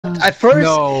at first,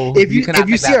 No, if you you cannot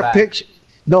take see that her back. picture,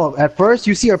 no, at first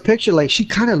you see her picture like she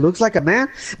kind of looks like a man,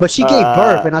 but she gave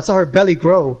birth, and I saw her belly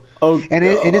grow, Oh, and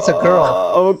it's a girl.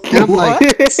 Okay. And I'm like,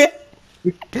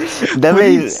 That What are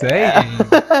you means saying?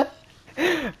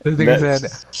 This nigga said,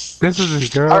 "This is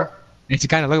a girl, and she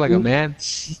kind of looked like a man,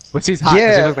 but she's hot. 'Cause she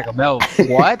Yeah. looks like a milf."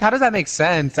 What? How does that make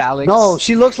sense, Alex? no,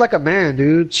 she looks like a man,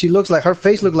 dude. She looks like her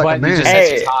face looks like But a you man. just said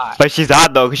Hey, she's hot. but she's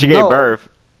hot though, 'cause she gave No. birth.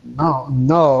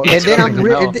 No, Yeah, and she then looks I'm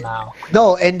like a milf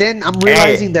now. and then I'm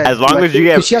realizing that as long like, as you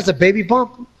get- 'cause she has a baby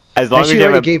bump, As long and as she you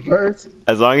have already a, gave birth.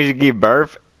 as long as you give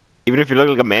birth, even if you look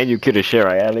like a man, you cute as shit,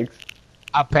 right, Alex?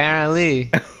 Apparently.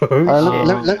 All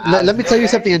right, Shit. let me tell you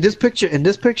something. In this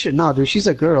picture, no, dude, she's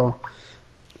a girl.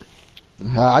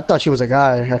 I thought she was a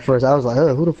guy at first. I was like,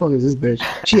 who the fuck is this bitch?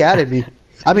 She added me.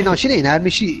 I mean, no, she didn't add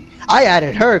me. I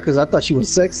added her because I thought she was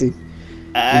sexy.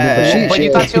 But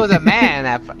you thought she was a man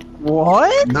at first.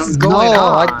 What? No, is going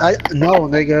on? no,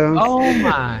 nigga. Oh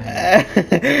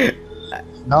my.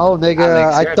 No, nigga.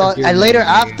 Alex, I you're thought, and confusing later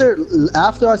me.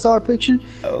 after I saw her picture,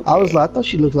 I was like, I thought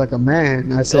she looked like a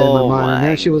man. I said in my mind, and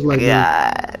then she was like,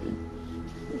 God.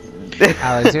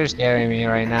 Alex, you're scaring me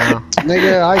right now.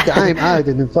 nigga, I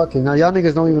didn't fucking. Now y'all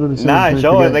niggas don't even understand. Nah,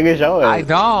 show it, nigga, show it. I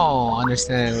don't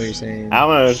understand what you're saying. I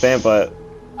don't understand, but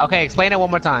Okay, explain it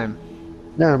one more time.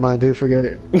 Never mind, dude. Forget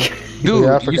it. Dude,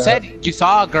 Yeah, I you forgot. said you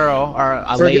saw a girl or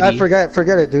a lady I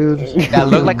forget it, dude. that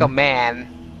looked like a man,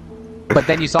 but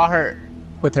then you saw her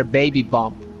with her baby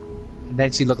bump, and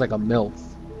then she looked like a milf.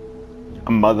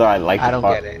 a mother I like. I don't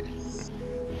get it.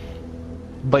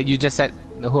 But you just said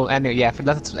who? Anyway, yeah,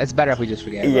 it's better if we just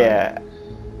forget. Yeah.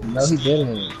 No, he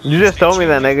didn't. You just told me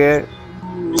that, nigga.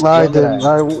 I didn't.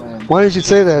 Why did you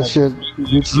say that shit?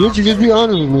 You should just be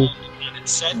honest with me.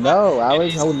 No, I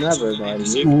would never, man.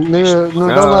 Nigga, no,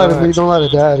 don't lie to me. Don't lie to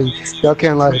daddy. Y'all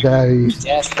can't lie to daddy.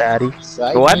 Yes, daddy.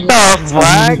 What the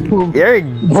fuck? You're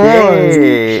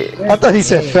gay. I thought he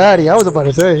said fatty. I was about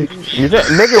to say. You said,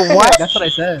 nigga, what? That's what I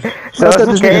said. So I thought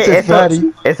it's this nigga okay. said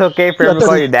fatty. It's okay for him to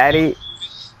call you daddy.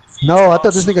 No, I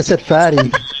thought this nigga said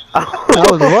fatty. I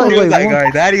was like, wait, what?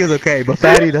 alright, daddy was okay, but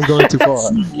fatty, that's going too far.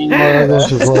 Oh, that's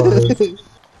too far.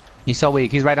 He's so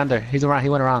weak. He's right under. He's around. He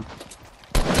went around.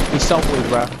 He's so weak,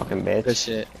 bro. Fucking bitch. Good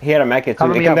shit. He had a mech it too.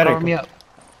 Cover It me can up. better. Cover me up.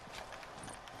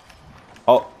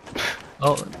 Oh.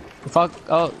 Oh, fuck.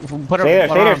 Oh, put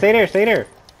her. Stay there.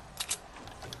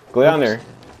 Go down there.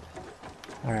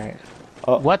 All right.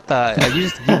 Oh. What the? You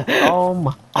just. Oh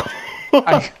my.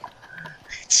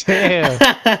 Chill.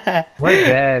 We're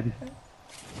dead.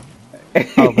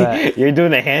 Oh, bad. You're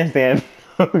doing a handstand.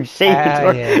 Oh shit.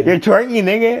 Yeah. You're twerking,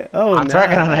 nigga. Oh, I'm nah.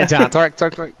 twerking on that, John.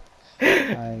 Twerk.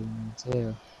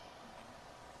 Chill.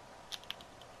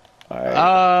 Alright.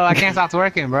 Oh, I can't stop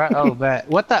twerking, bro. Oh, bad.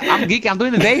 What the? I'm geeking. I'm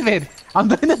doing the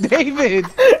David.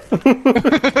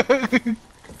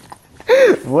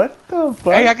 What the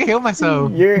fuck? Hey, I can heal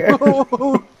myself. You're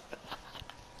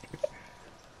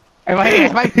Am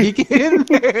I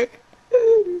geeking?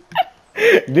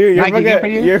 Dude, Nike, good for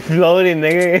you? you're floating,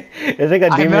 nigga. It's like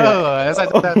a I demon. know. That's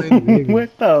what I thought.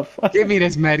 What the fuck? Give me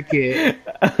this med kit.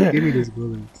 Give me this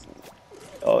bullet.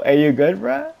 Oh, are you good,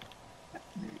 bro?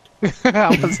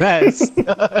 I'm possessed.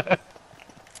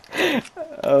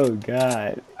 Oh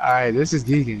god. Alright, this is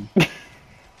geeking.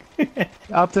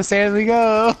 Up the stairs we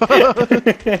go.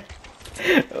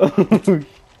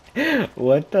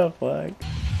 What the fuck?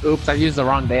 Oops, I used the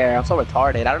wrong dare. I'm so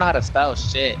retarded. I don't know how to spell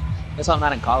shit. That's why I'm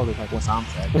not in college like what Sam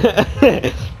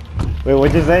said. Wait,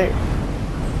 what'd you say?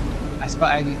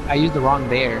 I used the wrong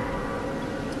dare.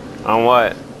 On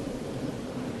what?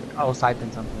 I was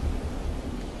typing something.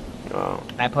 Oh.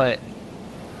 I put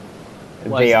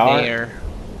was They are? there.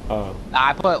 Oh.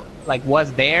 I put like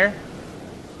was there,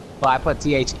 but I put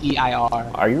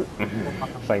THEIR. Are you?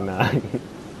 It's like nah.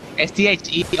 It's THERE,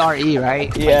 right?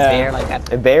 Like Yeah. there, like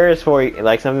that. There is for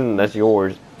like something that's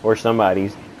yours or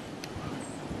somebody's.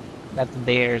 That's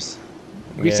theirs.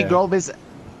 Yeah. Greasy Grove is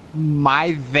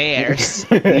my theirs.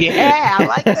 Yeah, I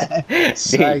like that.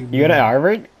 Dude, you go to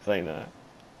Harvard? It's like nah.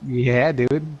 Yeah,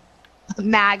 dude.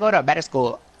 Nah, I go to a better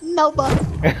school. No, but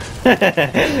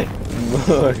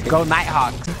go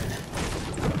Nighthawks.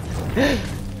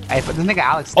 Hey, but this nigga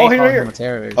Alex stay calling him a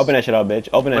terrorist. Open that shit up, bitch.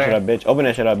 Open that shit up, bitch. Open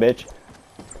that shit up, bitch.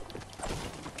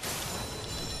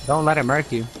 Don't let him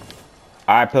murk you.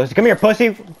 Alright, pussy. Come here,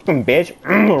 pussy. Fucking bitch.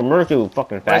 Murk you,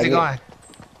 fucking faggot. Where's he going?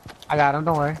 I got him,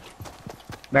 don't worry.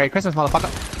 Merry Christmas, motherfucker.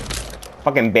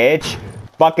 Fucking bitch.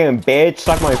 Fucking bitch.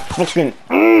 Suck my fucking.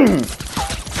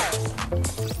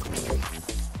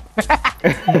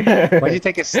 Why'd you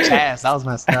take his chest? That was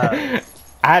messed up.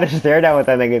 I had to stare down with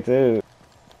that nigga too.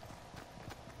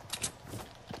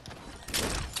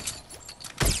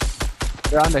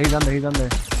 They're under. He's under. He's under.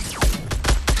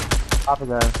 Top of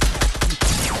that.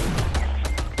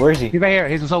 Where is he? He's right here.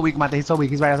 He's so weak, Monte. He's so weak.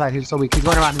 He's right outside. He's so weak. He's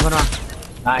going around. He's going around.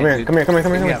 Nice, Come here. dude. Come here. Come here.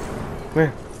 Come here. Come here. Yeah. Come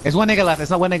here. It's one nigga left.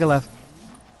 It's not one nigga left.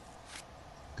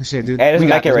 Good shit, dude. Hey, there's a We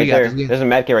got medkit this, right we got there. this. There's a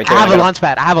medkit right there. I have a launch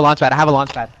pad. I have a launch pad. I have a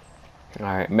launch pad. All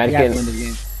right, We have to win medkit. this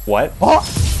game. What? Oh!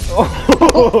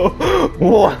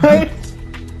 What?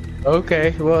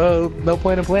 Okay, well, no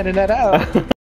point in planning that out.